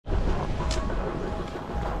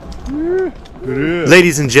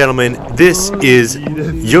Ladies and gentlemen, this is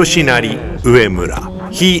Yoshinari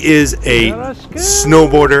Uemura. He is a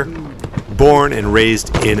snowboarder, born and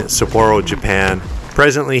raised in Sapporo, Japan.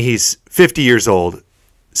 Presently, he's 50 years old,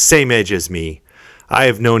 same age as me. I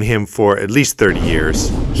have known him for at least 30 years.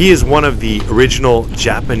 He is one of the original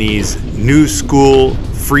Japanese new school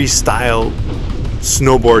freestyle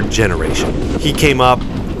snowboard generation. He came up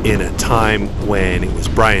in a time when it was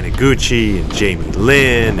Brian Higuchi and Jamie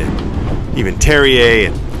Lin and even Terrier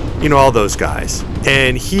and, you know, all those guys.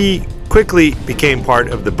 And he quickly became part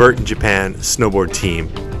of the Burton Japan snowboard team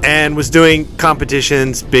and was doing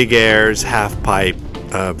competitions, big airs, half pipe,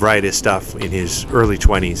 variety of stuff in his early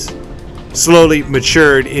 20s. Slowly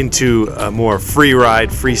matured into a more free ride,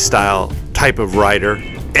 freestyle type of rider.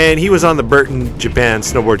 And he was on the Burton Japan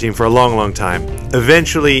snowboard team for a long, long time.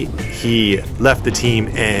 Eventually, he left the team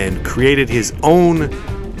and created his own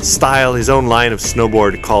style, his own line of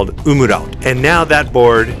snowboard called Uemura. And now that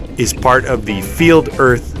board is part of the Field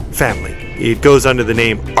Earth family. It goes under the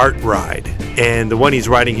name Artride. And the one he's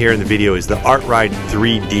riding here in the video is the Artride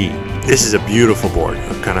 3D. This is a beautiful board,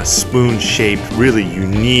 a kind of spoon-shaped, really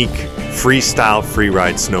unique, freestyle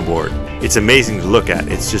freeride snowboard. It's amazing to look at.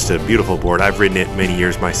 It's just a beautiful board. I've ridden it many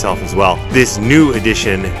years myself as well. This new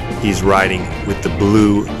edition, he's riding with the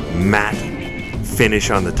blue matte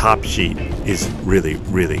finish on the top sheet, is really,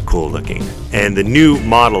 really cool looking. And the new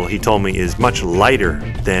model, he told me, is much lighter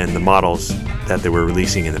than the models that they were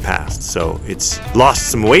releasing in the past. So it's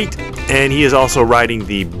lost some weight. And he is also riding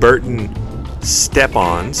the Burton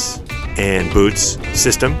step-ons and boots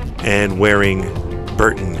system and wearing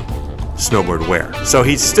Burton snowboard wear. So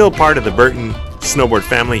he's still part of the Burton snowboard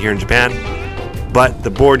family here in Japan, but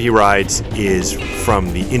the board he rides is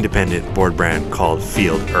from the independent board brand called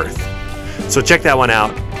Field Earth. So check that one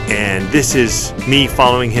out. And this is me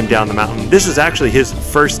following him down the mountain. This was actually his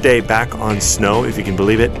first day back on snow, if you can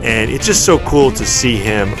believe it. And it's just so cool to see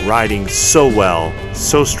him riding so well,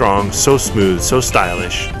 so strong, so smooth, so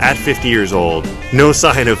stylish at 50 years old. No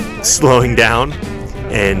sign of slowing down.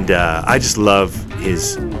 And I just love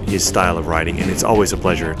his style of riding, and it's always a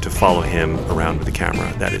pleasure to follow him around with the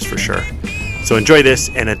camera, that is for sure. So enjoy this,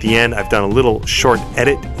 and at the end I've done a little short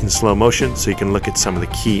edit in slow motion so you can look at some of the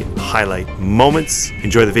key highlight moments.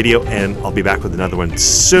 Enjoy the video, and I'll be back with another one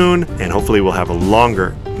soon, and hopefully we'll have a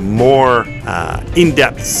longer, more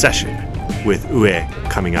in-depth session with Ue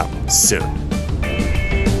coming up soon.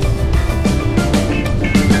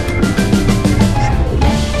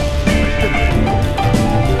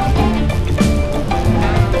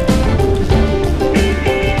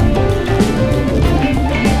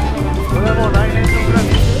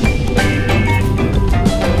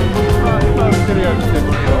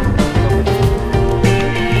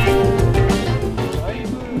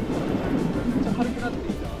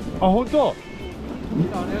あ、本当。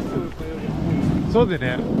そうで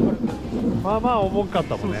ね。まあまあ重かっ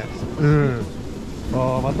たもんね。うん。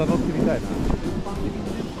ああ、また乗ってみたいな。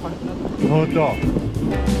本当。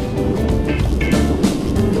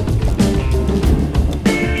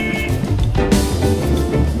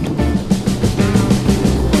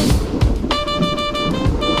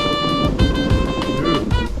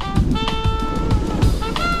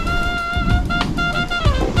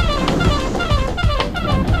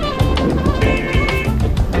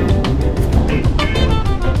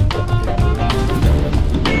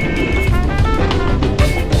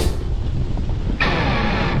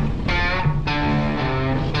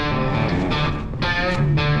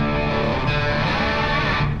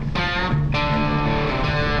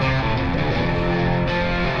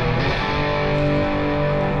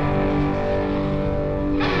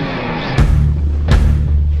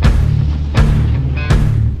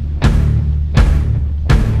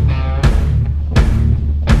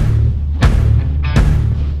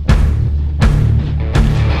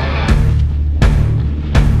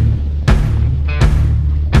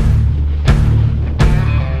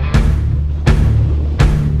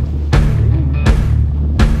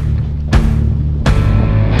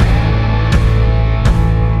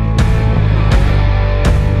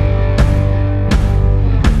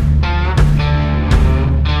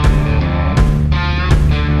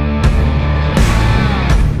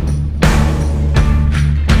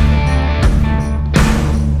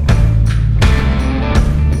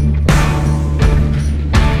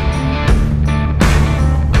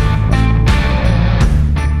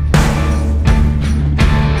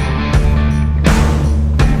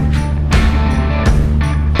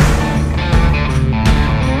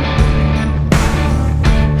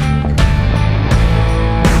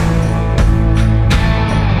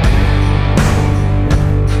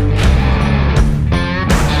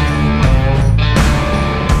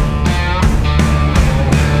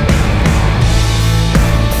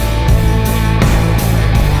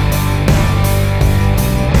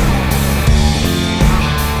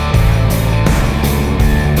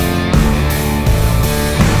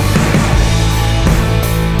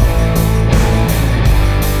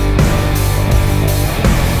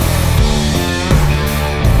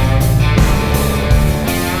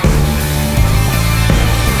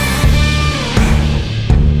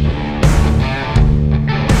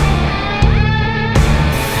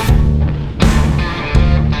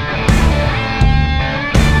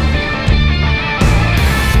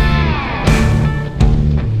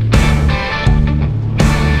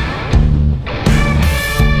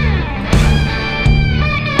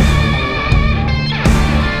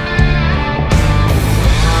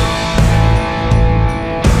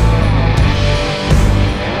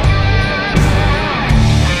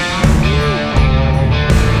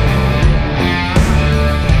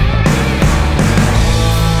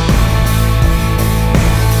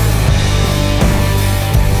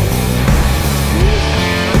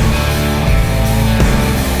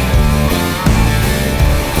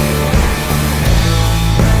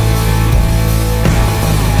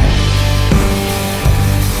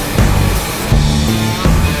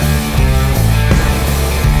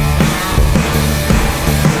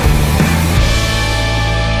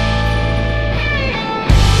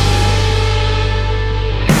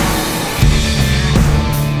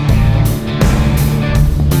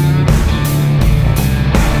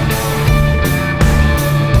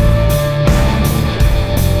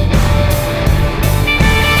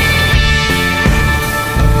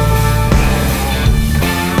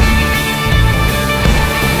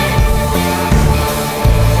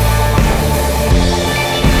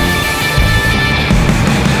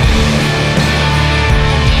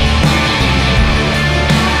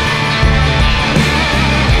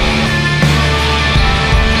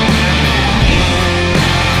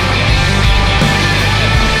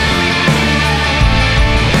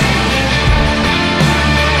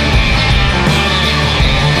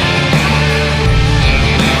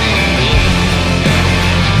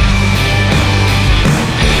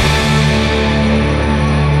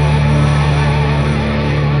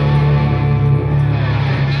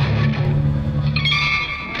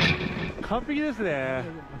完璧ですね。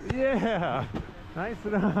イエーナイス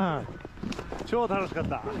ラン。超楽しかっ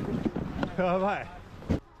た。やばい。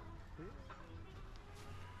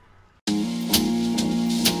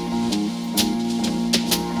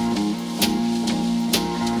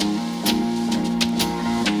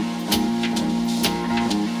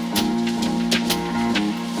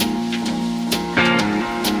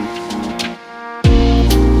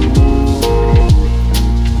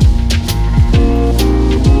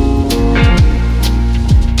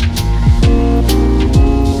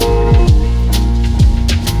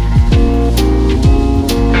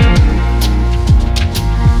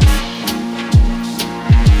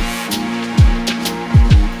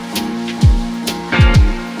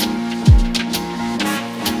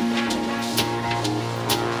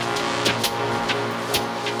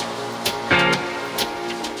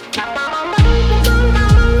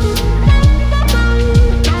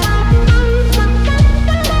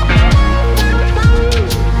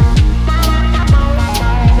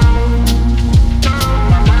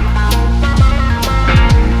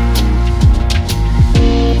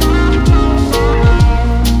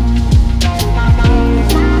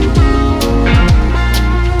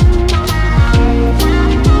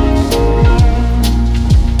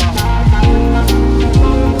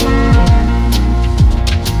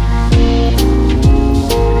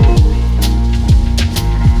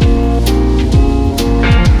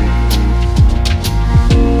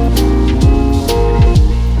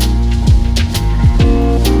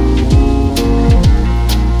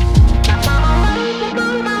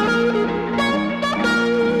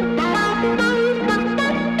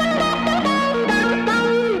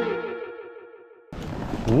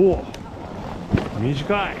おお、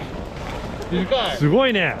短い。短い。すご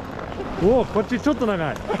いね。おお、こっちちょっと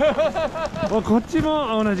長い。お、こっち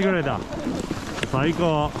も同じぐらいだ。最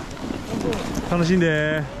高。楽しん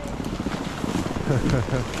で。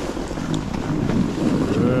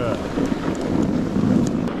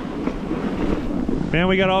Man,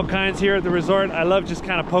 we got all kinds here at the resort. I love just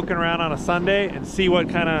kind of poking around on a Sunday and see what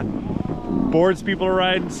kind of boards people are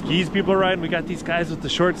riding, skis people are riding. We got these guys with the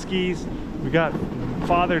short skis. We got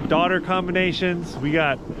father-daughter combinations. We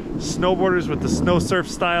got snowboarders with the snow surf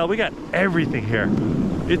style. We got everything here.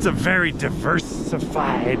 It's a very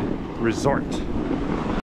diversified resort.